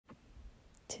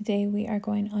Today we are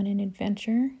going on an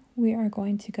adventure. We are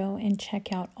going to go and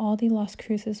check out all the Las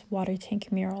Cruces water tank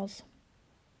murals.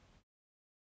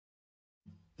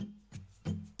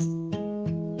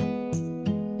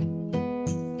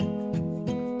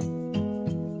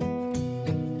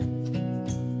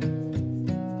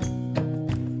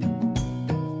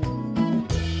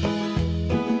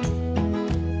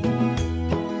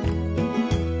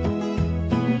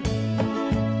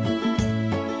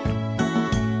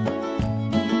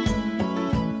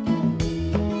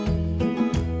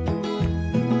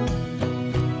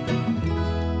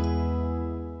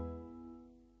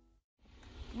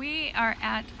 We are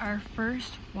at our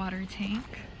first water tank,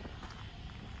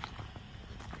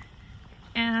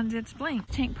 and it's blank.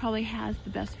 The tank probably has the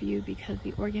best view because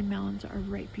the organ mounds are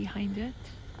right behind it.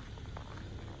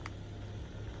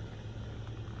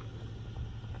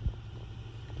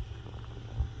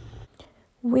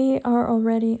 We are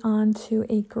already on to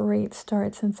a great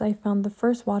start since I found the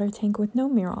first water tank with no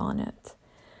mural on it.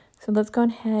 So let's go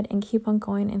ahead and keep on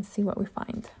going and see what we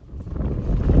find.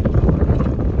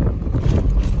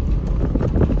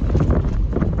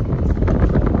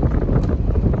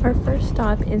 Our first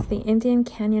stop is the Indian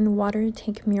Canyon water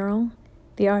tank mural.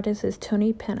 The artist is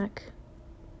Tony Pinnock.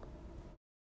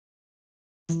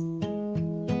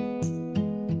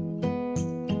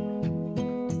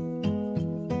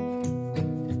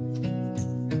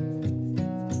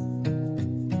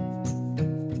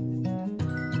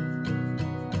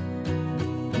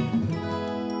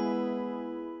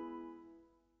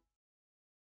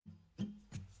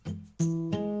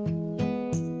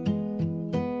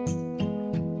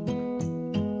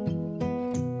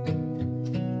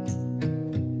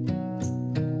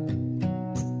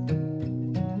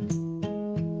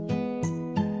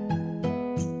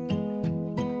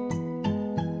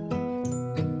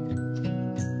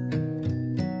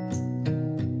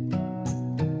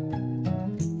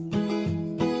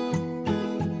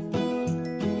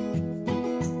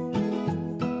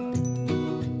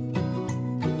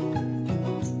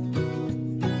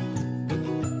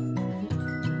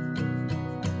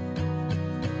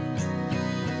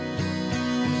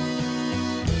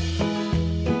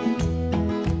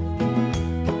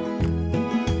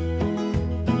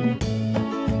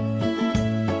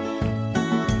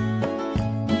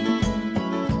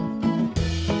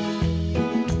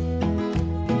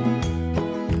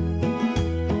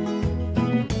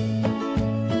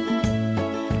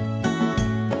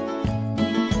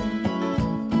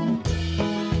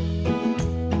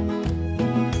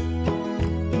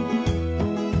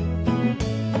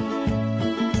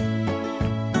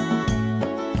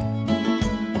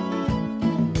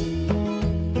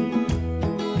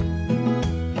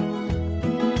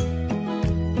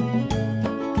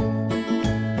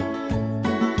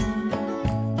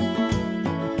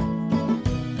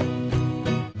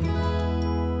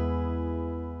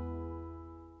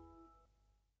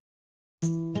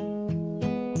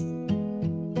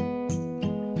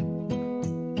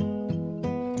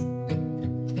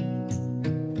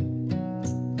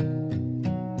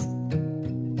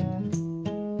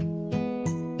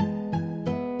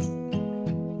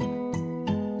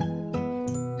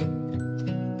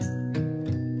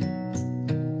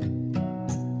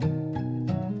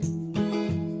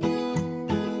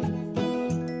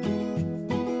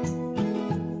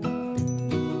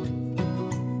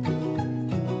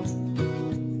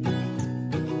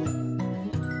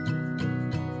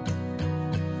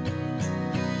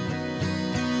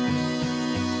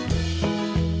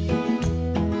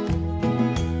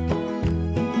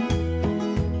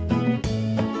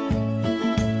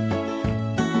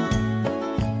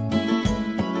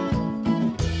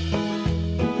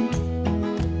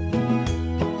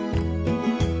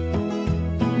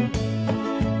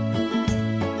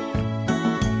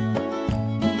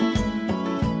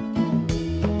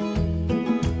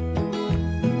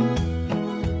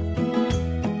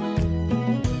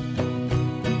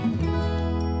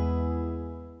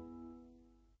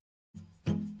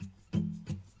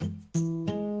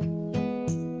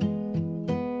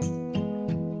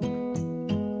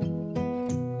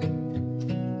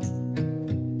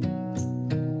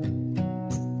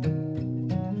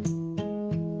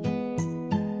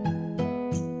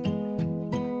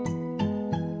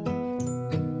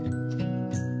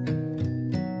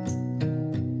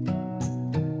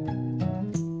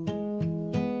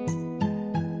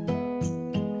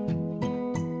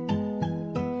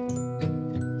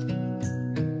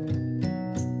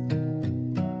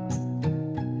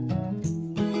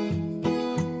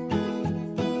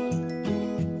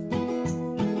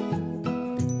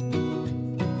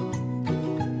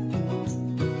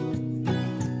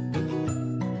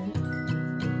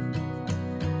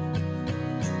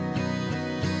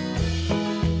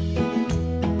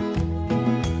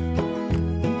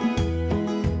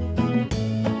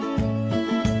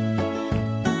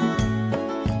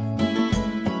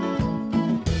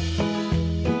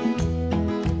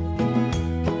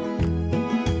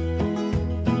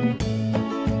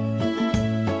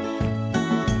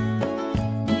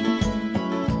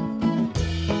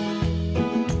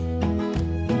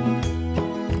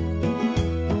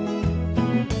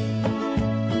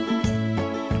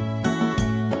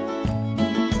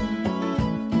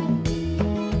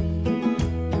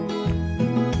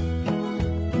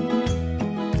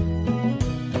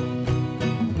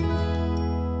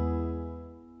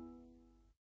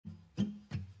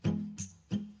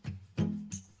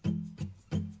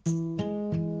 you